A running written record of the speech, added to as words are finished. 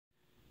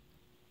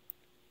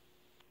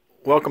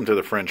Welcome to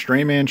the French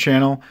Drain Man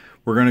channel.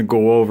 We're going to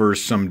go over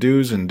some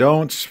do's and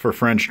don'ts for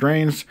French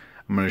drains.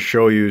 I'm going to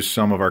show you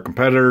some of our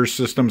competitors'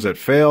 systems that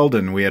failed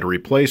and we had to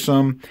replace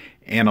them.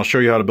 And I'll show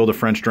you how to build a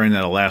French drain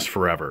that'll last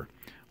forever.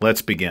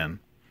 Let's begin.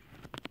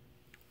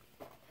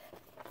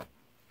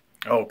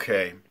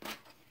 Okay.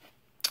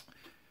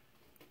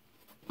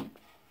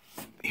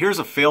 Here's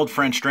a failed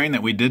French drain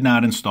that we did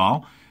not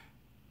install.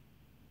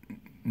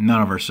 None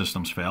of our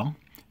systems fail.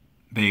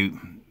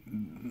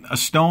 A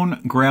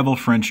stone gravel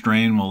French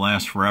drain will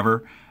last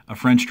forever. A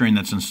French drain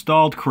that's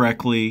installed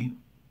correctly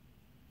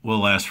will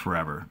last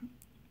forever.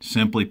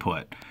 Simply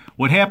put.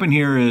 What happened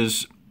here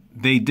is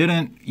they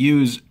didn't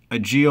use a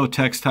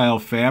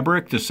geotextile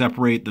fabric to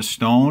separate the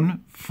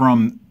stone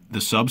from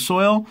the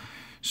subsoil.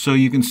 So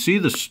you can see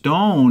the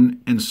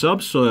stone and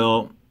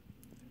subsoil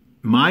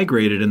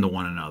migrated into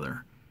one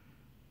another.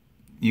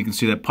 You can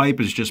see that pipe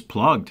is just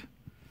plugged.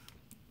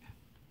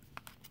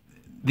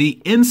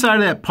 The inside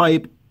of that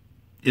pipe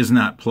is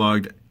not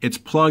plugged. It's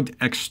plugged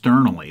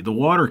externally. The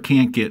water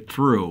can't get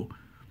through.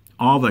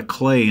 All the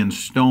clay and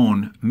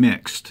stone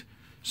mixed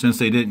since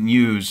they didn't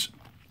use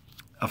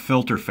a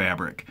filter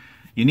fabric.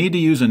 You need to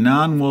use a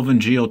non-woven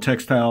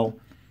geotextile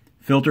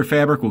filter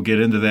fabric. We'll get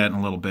into that in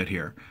a little bit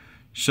here.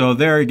 So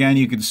there again,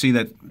 you can see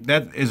that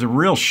that is a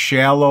real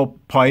shallow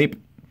pipe.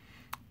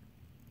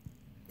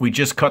 We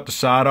just cut the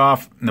sod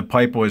off and the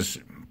pipe was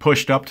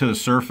pushed up to the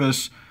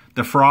surface.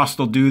 The frost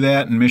will do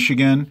that in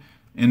Michigan.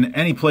 In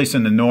any place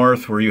in the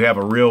north where you have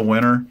a real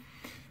winter.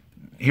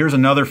 Here's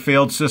another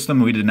failed system.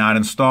 We did not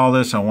install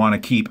this. I want to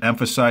keep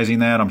emphasizing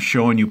that. I'm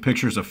showing you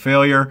pictures of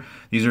failure.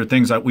 These are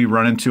things that we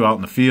run into out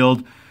in the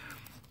field.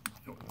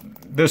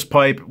 This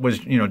pipe was,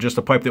 just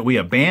a pipe that we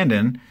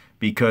abandoned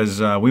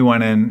because we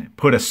went in,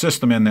 put a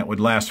system in that would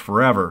last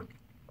forever.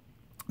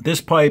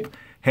 This pipe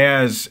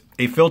has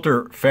a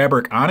filter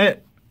fabric on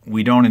it.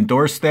 We don't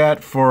endorse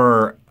that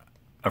for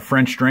a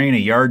French drain, a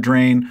yard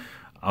drain.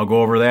 I'll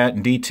go over that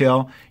in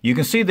detail. You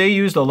can see they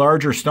used a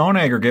larger stone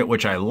aggregate,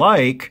 which I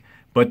like,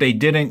 but they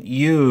didn't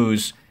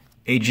use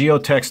a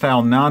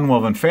geotextile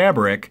non-woven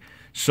fabric.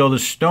 So the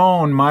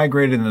stone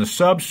migrated into the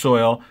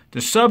subsoil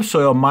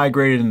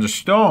migrated into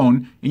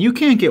stone, and you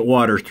can't get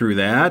water through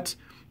that.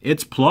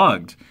 It's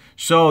plugged.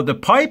 So the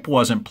pipe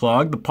wasn't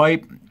plugged. The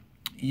pipe,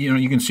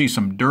 you can see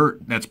some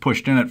dirt that's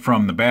pushed in it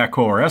from the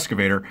backhoe or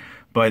excavator,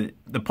 but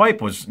the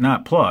pipe was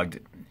not plugged.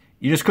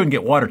 You just couldn't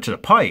get water to the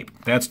pipe.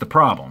 That's the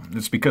problem.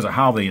 It's because of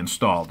how they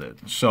installed it.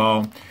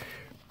 So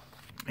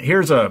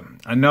here's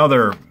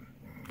another,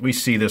 we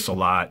see this a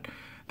lot.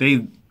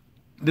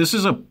 This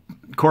is a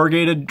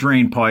corrugated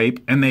drain pipe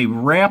and they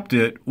wrapped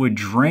it with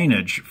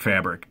drainage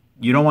fabric.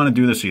 You don't want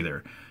to do this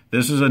either.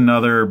 This is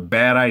another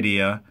bad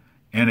idea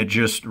and it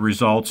just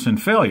results in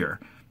failure.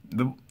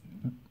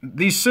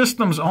 These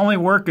systems only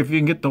work if you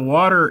can get the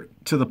water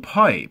to the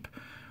pipe.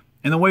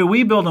 And the way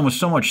we build them with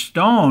so much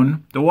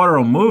stone, the water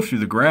will move through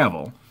the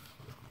gravel.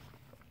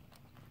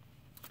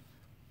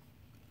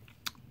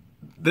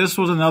 This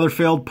was another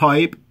failed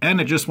pipe,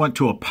 and it just went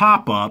to a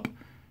pop-up,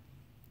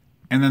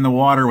 and then the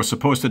water was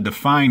supposed to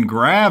defy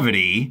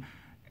gravity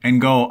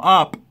and go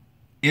up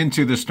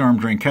into the storm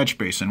drain catch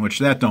basin, which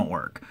that don't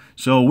work.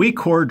 So we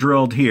core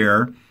drilled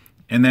here,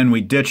 and then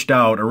we ditched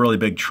out a really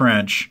big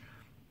trench,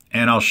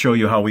 and I'll show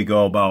you how we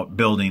go about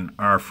building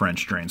our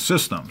French drain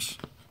systems.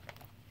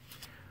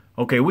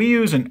 Okay, we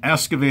use an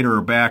excavator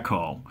or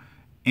backhoe,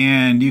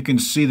 and you can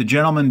see the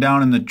gentleman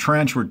down in the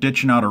trench. We're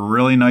ditching out a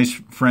really nice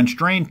French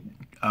drain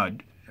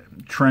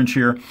trench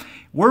here.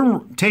 We're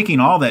taking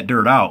all that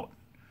dirt out.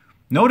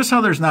 Notice how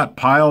there's not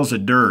piles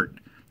of dirt.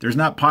 There's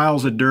not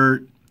piles of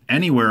dirt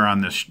anywhere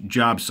on this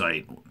job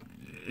site.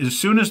 As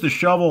soon as the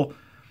shovel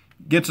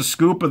gets a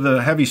scoop of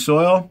the heavy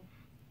soil,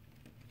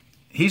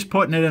 he's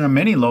putting it in a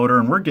mini loader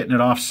and we're getting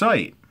it off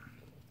site.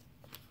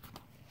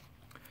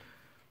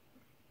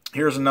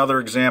 Here's another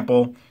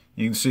example.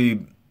 You can see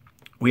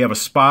we have a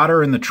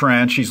spotter in the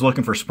trench. He's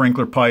looking for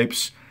sprinkler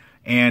pipes,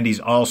 and he's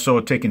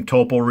also taking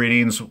topo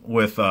readings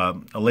with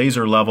a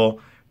laser level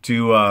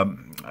to,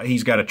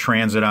 he's got a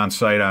transit on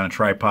site on a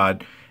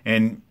tripod,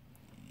 and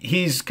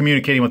he's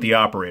communicating with the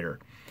operator.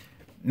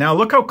 Now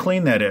look how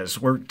clean that is.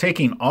 We're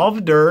taking all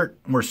the dirt,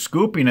 we're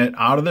scooping it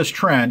out of this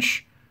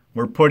trench,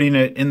 we're putting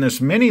it in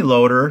this mini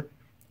loader,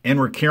 and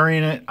we're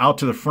carrying it out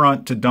to the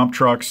front to dump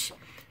trucks.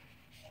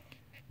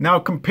 Now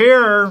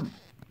compare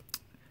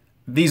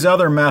these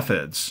other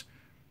methods.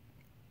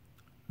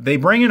 They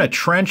bring in a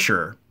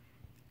trencher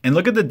and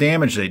look at the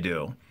damage they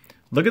do.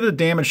 Look at the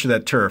damage to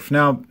that turf.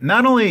 Now,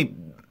 not only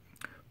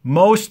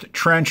most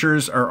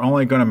trenchers are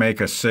only going to make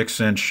a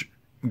 6-inch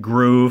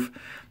groove.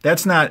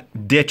 That's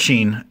not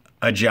ditching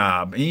a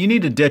job. You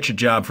need to ditch a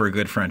job for a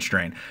good French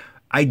drain.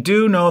 I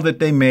do know that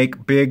they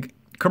make big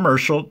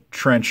commercial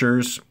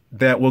trenchers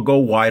that will go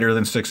wider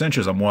than 6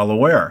 inches. I'm well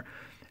aware.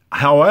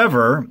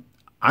 However,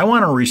 I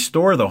want to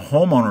restore the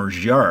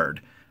homeowner's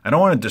yard. I don't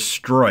want to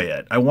destroy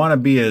it. I want to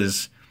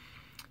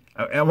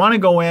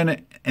go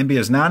in and be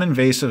as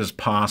non-invasive as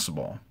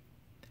possible.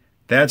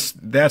 That's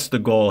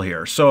the goal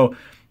here. So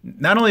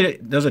not only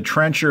does a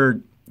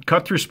trencher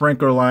cut through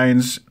sprinkler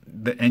lines,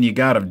 and you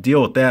got to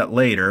deal with that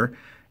later,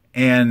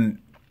 and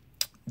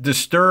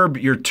disturb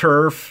your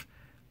turf.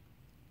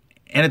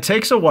 And it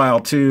takes a while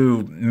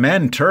to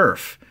mend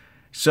turf.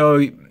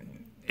 So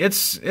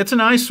it's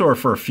an eyesore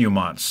for a few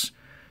months.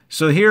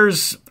 So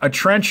here's a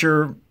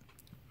trencher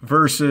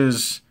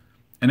versus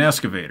an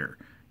excavator.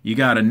 You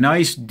got a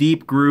nice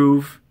deep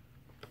groove,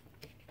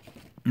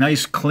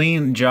 nice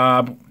clean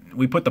job.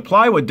 We put the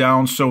plywood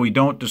down so we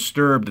don't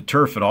disturb the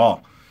turf at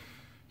all.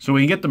 So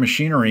we can get the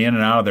machinery in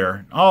and out of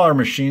there. All our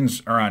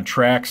machines are on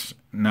tracks,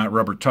 not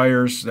rubber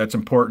tires. That's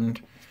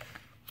important.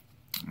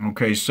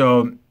 Okay,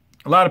 so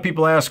a lot of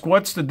people ask,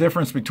 what's the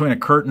difference between a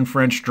curtain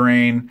French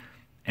drain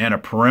and a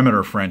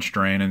perimeter French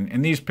drain?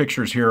 And these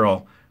pictures here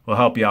will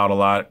help you out a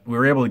lot. We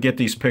were able to get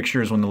these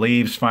pictures when the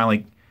leaves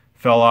finally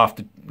fell off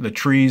the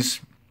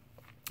trees.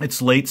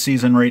 It's late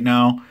season right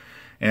now.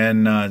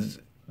 And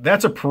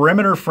that's a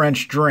perimeter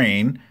French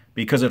drain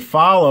because it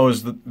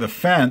follows the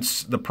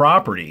fence, the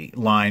property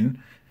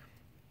line.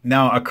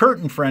 Now, a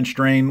curtain French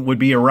drain would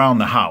be around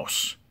the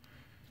house.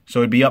 So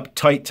it'd be up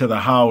tight to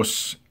the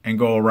house and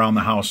go around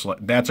the house.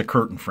 That's a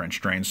curtain French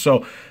drain.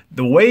 So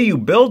the way you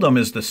build them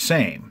is the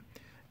same.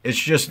 It's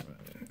just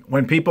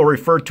when people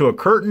refer to a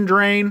curtain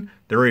drain,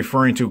 they're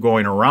referring to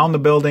going around the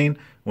building.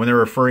 When they're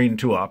referring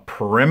to a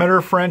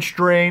perimeter French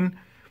drain,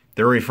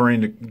 they're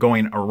referring to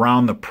going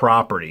around the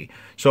property.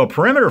 So a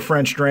perimeter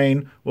French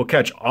drain will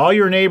catch all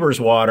your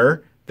neighbor's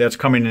water that's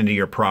coming into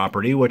your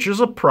property, which is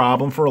a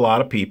problem for a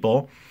lot of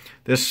people.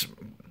 This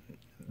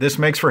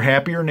makes for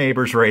happier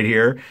neighbors right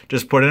here.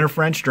 Just put in a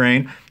French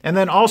drain. And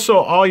then also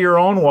all your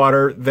own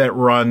water that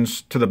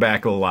runs to the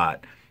back of the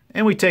lot.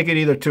 And we take it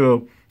either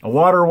to a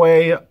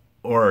waterway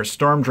or a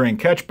storm drain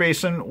catch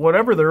basin,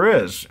 whatever there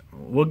is.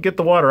 We'll get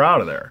the water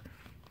out of there.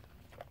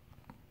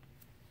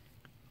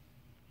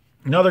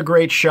 Another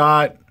great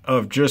shot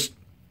of just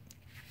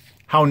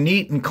how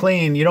neat and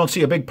clean. You don't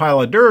see a big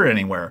pile of dirt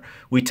anywhere.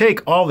 We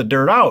take all the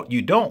dirt out.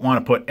 You don't want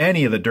to put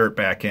any of the dirt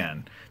back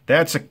in.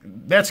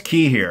 That's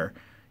key here.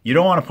 You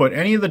don't want to put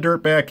any of the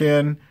dirt back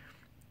in.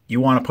 You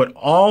want to put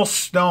all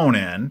stone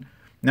in.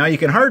 Now you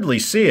can hardly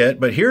see it,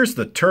 but here's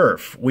the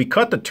turf. We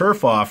cut the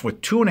turf off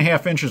with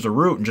 2.5 inches of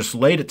root and just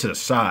laid it to the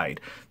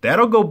side.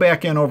 That'll go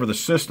back in over the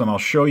system. I'll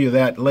show you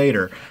that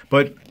later.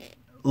 But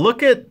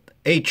look at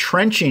a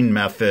trenching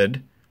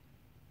method.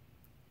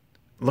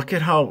 Look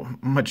at how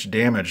much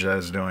damage that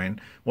is doing.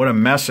 What a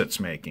mess it's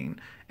making.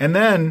 And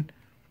then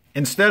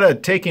instead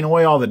of taking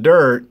away all the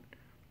dirt,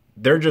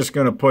 they're just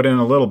going to put in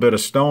a little bit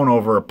of stone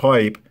over a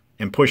pipe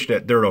and push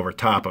that dirt over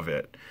top of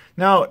it.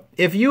 Now,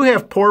 if you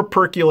have poor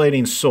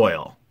percolating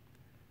soil,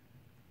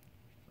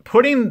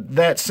 putting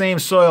that same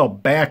soil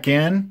back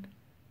in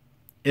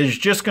is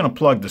just going to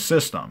plug the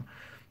system.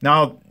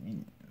 Now,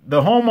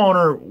 the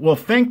homeowner will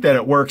think that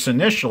it works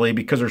initially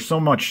because there's so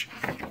much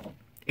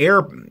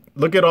air.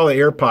 Look at all the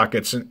air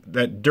pockets.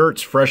 That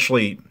dirt's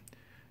freshly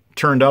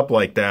turned up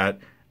like that.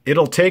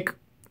 It'll take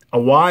a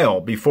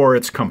while before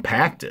it's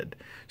compacted.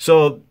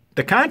 So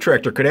the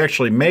contractor could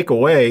actually make a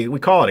way. We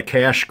call it a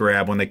cash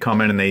grab when they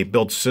come in and they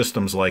build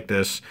systems like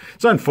this.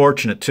 It's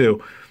unfortunate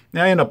too.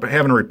 I end up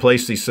having to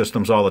replace these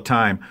systems all the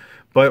time.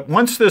 But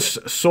once this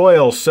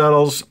soil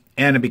settles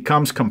and it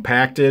becomes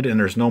compacted and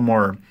there's no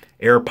more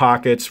air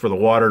pockets for the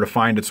water to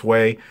find its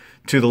way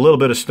to the little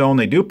bit of stone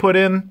they do put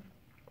in,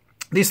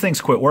 these things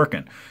quit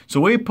working.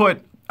 So we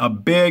put a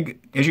big,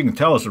 as you can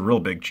tell, it's a real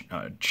big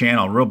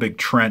channel, real big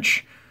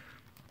trench.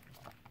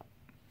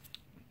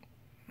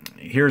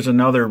 Here's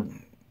another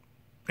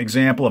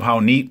example of how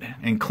neat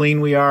and clean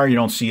we are. You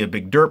don't see a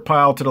big dirt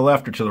pile to the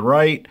left or to the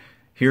right.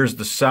 Here's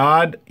the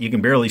sod. You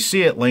can barely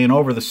see it laying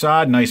over the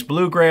sod. Nice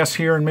bluegrass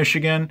here in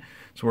Michigan.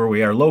 It's where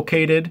we are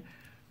located.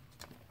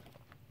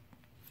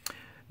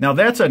 Now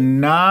that's a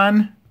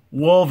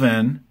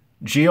non-woven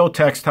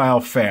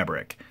geotextile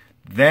fabric.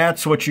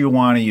 That's what you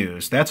want to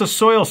use. That's a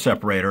soil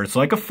separator. It's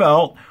like a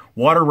felt.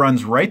 Water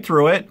runs right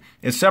through it.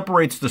 It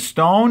separates the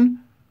stone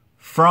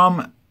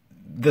from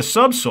the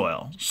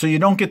subsoil, so you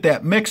don't get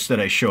that mix that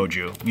I showed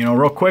you. You know,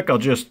 real quick, I'll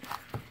just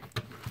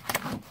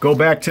go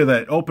back to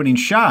that opening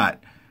shot.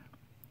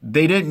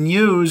 They didn't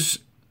use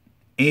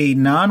a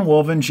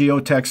non-woven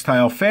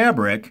geotextile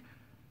fabric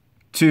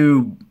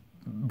to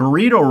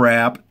burrito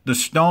wrap the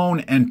stone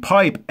and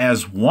pipe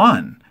as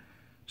one.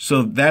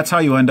 So that's how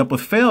you end up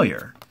with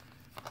failure.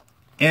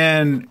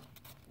 And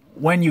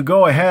when you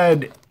go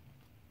ahead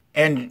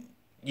and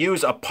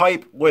use a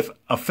pipe with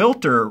a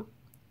filter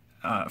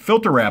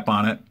wrap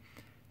on it,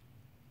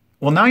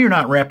 well, now you're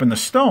not wrapping the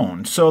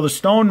stone. So the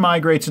stone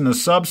migrates into the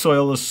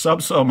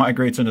subsoil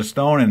migrates into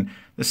stone, and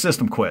the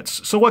system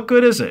quits. So what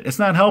good is it? It's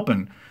not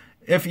helping.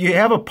 If you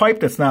have a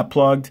pipe that's not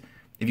plugged,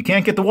 if you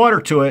can't get the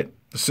water to it,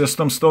 the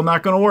system's still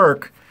not going to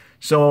work.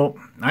 So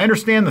I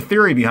understand the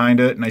theory behind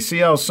it, and I see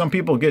how some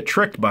people get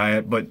tricked by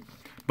it, but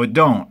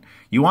don't.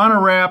 You want to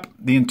wrap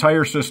the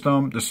entire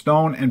system, the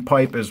stone and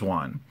pipe as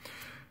one.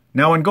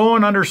 Now, when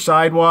going under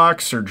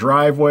sidewalks or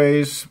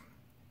driveways,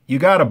 you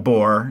got to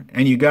bore,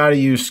 and you got to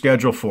use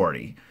Schedule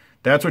 40.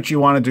 That's what you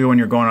want to do when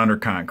you're going under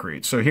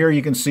concrete. So here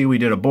you can see we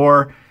did a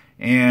bore,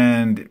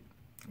 and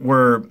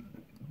we're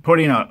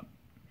putting a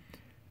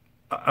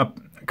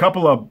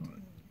couple of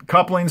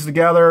couplings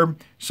together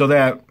so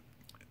that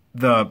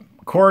the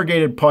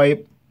corrugated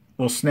pipe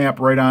will snap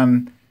right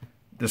on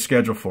the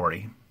Schedule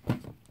 40.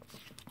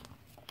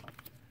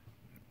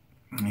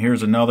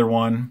 Here's another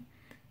one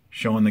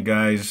showing the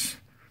guys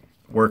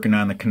working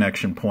on the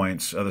connection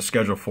points of the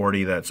Schedule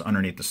 40 that's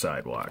underneath the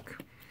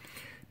sidewalk.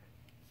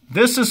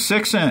 This is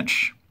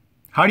 6-inch.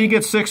 How do you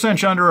get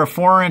 6-inch under a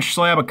 4-inch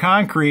slab of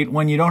concrete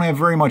when you don't have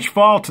very much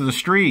fall to the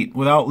street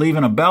without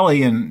leaving a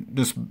belly and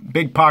this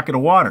big pocket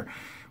of water?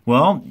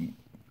 Well,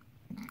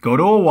 go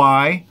to a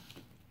Y,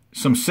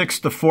 some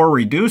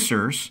 6-to-4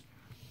 reducers,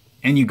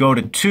 and you go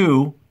to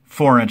 2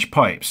 4-inch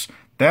pipes.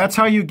 That's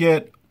how you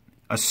get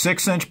a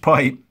 6-inch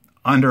pipe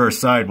under a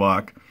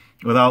sidewalk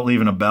without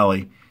leaving a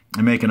belly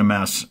and making a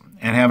mess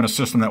and having a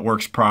system that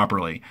works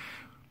properly.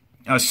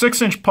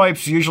 6-inch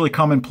pipes usually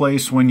come in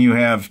place when you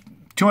have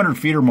 200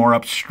 feet or more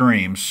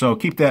upstream, so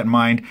keep that in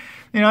mind.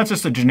 You know, it's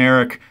just a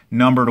generic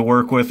number to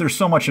work with. There's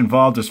so much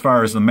involved as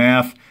far as the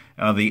math,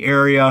 the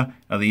area,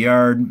 the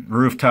yard,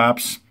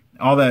 rooftops.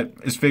 All that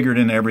is figured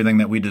into everything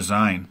that we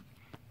design.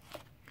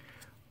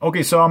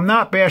 Okay, so I'm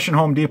not bashing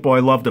Home Depot.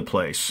 I love the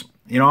place.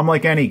 You know, I'm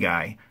like any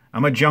guy.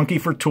 I'm a junkie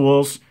for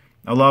tools.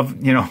 I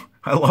love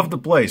the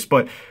place.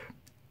 But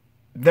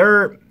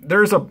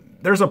there's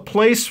a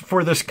place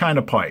for this kind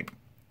of pipe.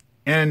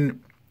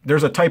 And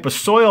there's a type of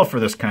soil for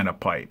this kind of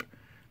pipe.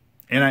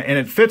 And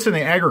it fits in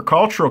the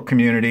agricultural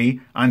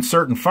community on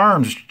certain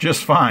farms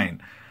just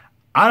fine.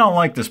 I don't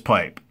like this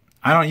pipe.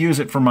 I don't use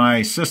it for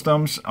my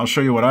systems. I'll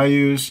show you what I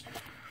use.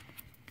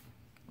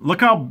 Look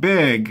how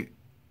big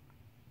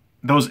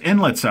those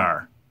inlets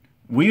are.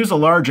 We use a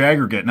large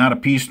aggregate, not a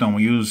pea stone.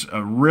 We use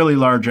a really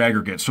large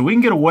aggregate. So we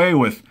can get away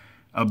with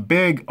a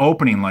big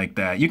opening like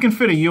that. You can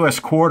fit a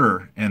U.S.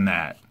 quarter in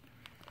that.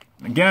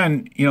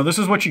 Again, you know, this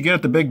is what you get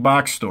at the big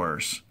box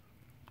stores.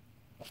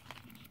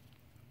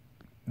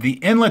 The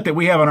inlet that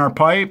we have on our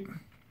pipe,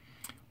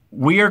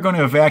 we are going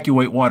to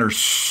evacuate water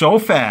so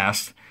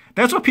fast.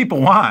 That's what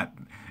people want.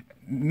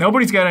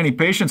 Nobody's got any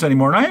patience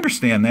anymore, and I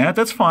understand that.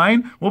 That's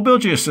fine. We'll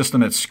build you a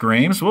system that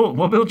screams.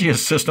 We'll build you a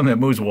system that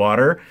moves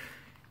water.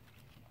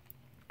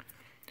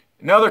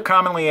 Another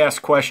commonly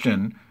asked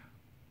question,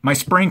 my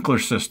sprinkler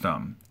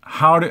system,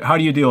 how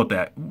do you deal with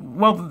that?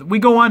 Well, we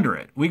go under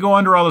it. We go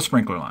under all the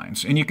sprinkler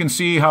lines, and you can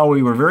see how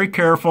we were very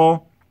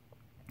careful.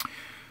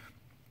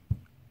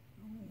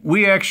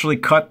 We actually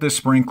cut this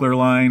sprinkler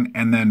line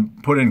and then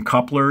put in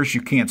couplers.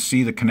 You can't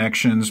see the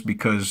connections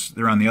because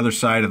they're on the other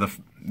side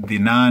of the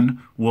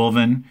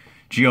non-woven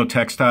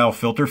geotextile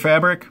filter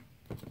fabric.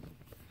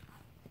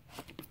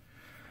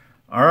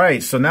 All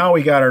right, so now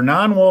we got our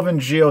non-woven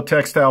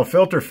geotextile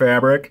filter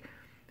fabric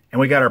and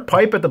we got our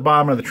pipe at the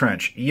bottom of the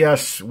trench.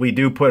 Yes, we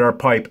do put our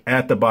pipe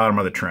at the bottom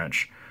of the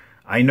trench.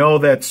 I know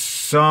that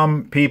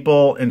some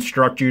people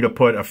instruct you to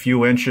put a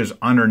few inches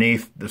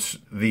underneath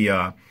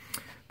the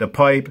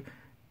pipe.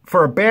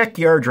 For a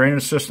backyard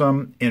drainage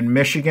system in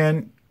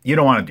Michigan, you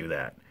don't want to do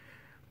that.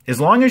 As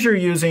long as you're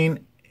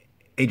using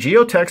a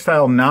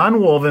geotextile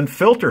non-woven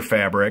filter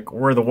fabric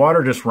where the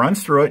water just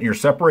runs through it and you're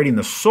separating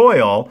the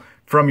soil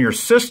from your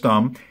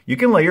system, you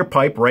can lay your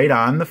pipe right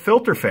on the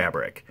filter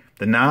fabric,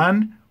 the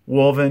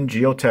non-woven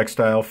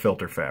geotextile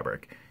filter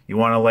fabric. You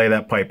want to lay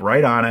that pipe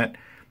right on it.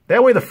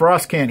 That way the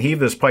frost can't heave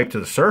this pipe to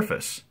the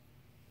surface.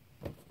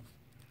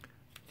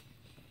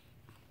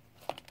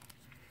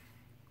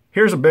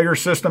 Here's a bigger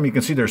system. You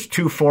can see there's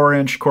 2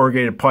 4-inch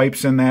corrugated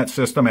pipes in that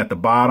system at the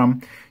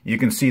bottom. You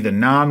can see the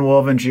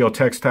non-woven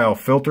geotextile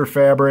filter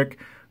fabric.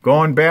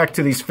 Going back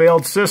to these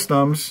failed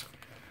systems,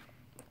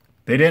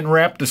 they didn't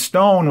wrap the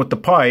stone with the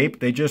pipe.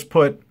 They just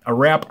put a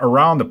wrap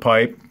around the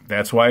pipe.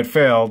 That's why it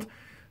failed.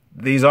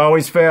 These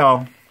always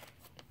fail.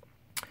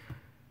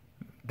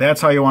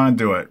 That's how you want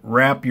to do it.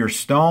 Wrap your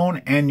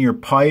stone and your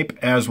pipe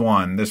as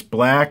one. This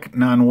black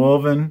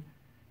non-woven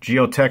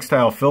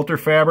geotextile filter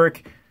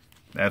fabric,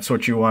 that's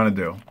what you want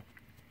to do.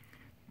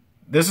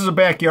 This is a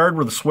backyard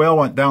where the swale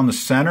went down the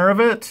center of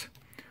it.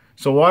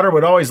 So water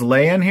would always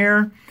lay in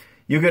here.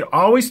 You could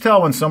always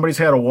tell when somebody's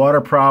had a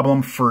water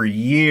problem for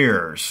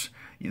years.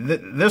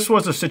 This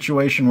was a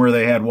situation where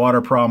they had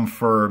water problem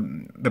for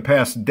the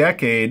past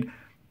decade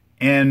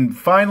and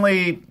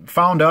finally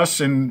found us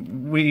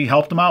and we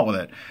helped them out with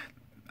it.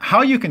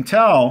 How you can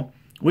tell,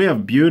 we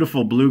have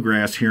beautiful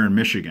bluegrass here in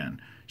Michigan.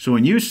 So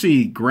when you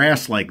see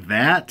grass like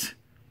that,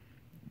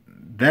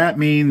 that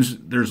means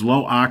there's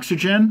low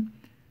oxygen.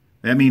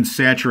 That means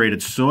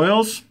saturated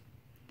soils.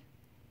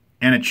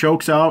 And it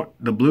chokes out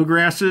the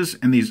bluegrasses,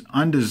 and these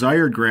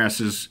undesired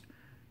grasses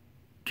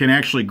can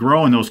actually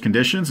grow in those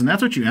conditions, and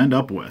that's what you end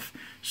up with.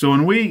 So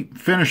when we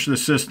finished the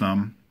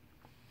system,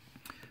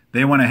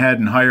 they went ahead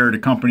and hired a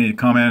company to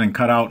come in and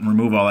cut out and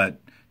remove all that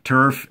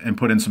turf and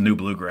put in some new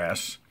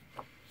bluegrass.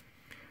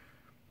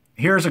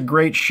 Here's a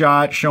great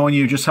shot showing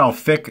you just how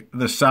thick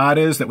the sod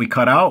is that we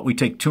cut out. We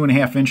take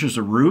 2.5 inches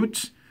of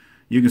roots.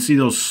 You can see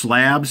those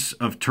slabs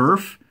of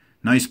turf,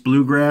 nice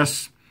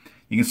bluegrass.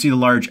 You can see the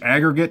large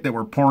aggregate that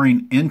we're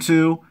pouring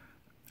into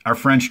our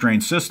French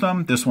drain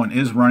system. This one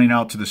is running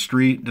out to the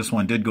street. This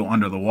one did go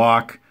under the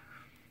walk.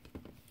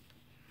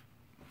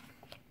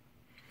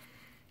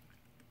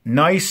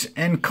 Nice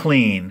and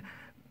clean.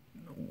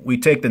 We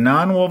take the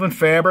non-woven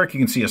fabric. You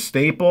can see a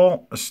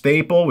staple,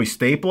 we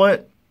staple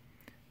it.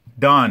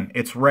 Done.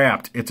 It's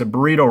wrapped. It's a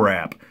burrito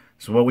wrap.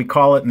 It's what we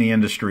call it in the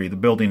industry, the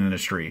building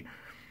industry.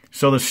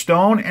 So the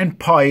stone and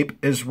pipe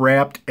is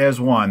wrapped as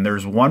one.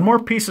 There's one more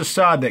piece of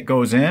sod that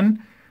goes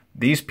in.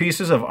 These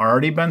pieces have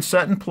already been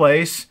set in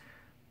place.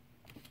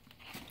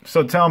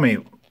 So tell me,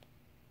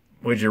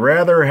 would you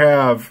rather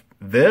have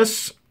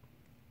this,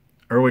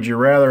 or would you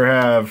rather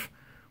have,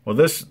 well,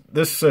 this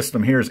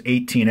system here is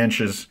 18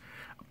 inches.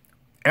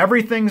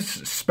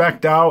 Everything's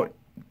spec'd out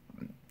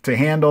to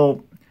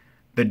handle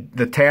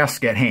the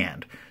task at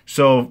hand.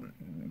 So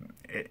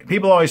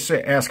people always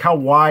ask how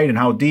wide and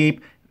how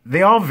deep.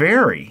 They all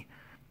vary.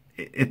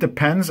 It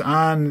depends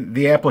on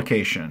the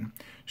application.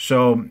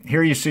 So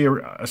here you see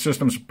a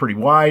system's pretty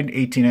wide,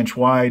 18-inch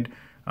wide.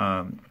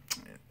 And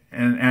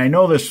I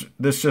know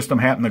this system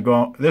happened to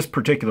go, this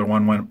particular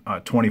one went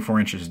 24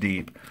 inches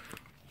deep.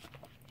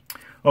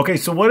 Okay,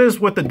 so what is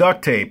with the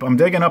duct tape? I'm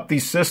digging up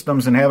these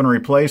systems and having to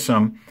replace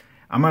them.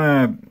 I'm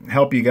going to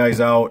help you guys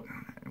out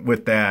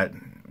with that.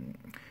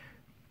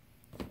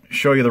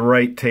 Show you the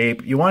right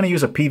tape. You want to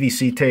use a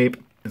PVC tape.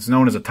 It's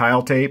known as a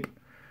tile tape.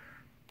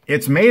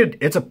 It's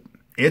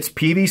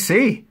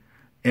PVC.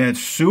 And it's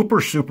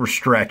super, super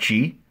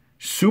stretchy,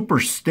 super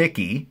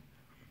sticky.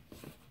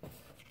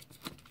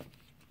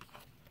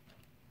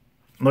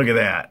 Look at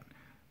that.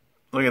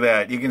 Look at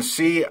that. You can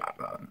see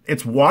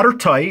it's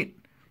watertight.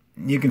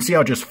 You can see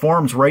how it just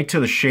forms right to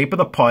the shape of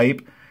the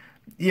pipe.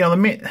 You know,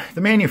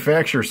 the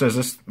manufacturer says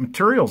this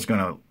material is going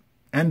to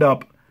end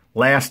up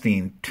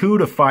lasting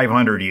 200 to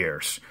 500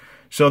 years.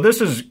 So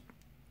this is,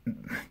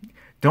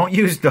 don't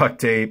use duct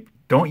tape,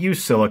 don't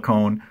use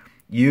silicone,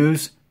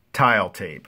 use tile tape.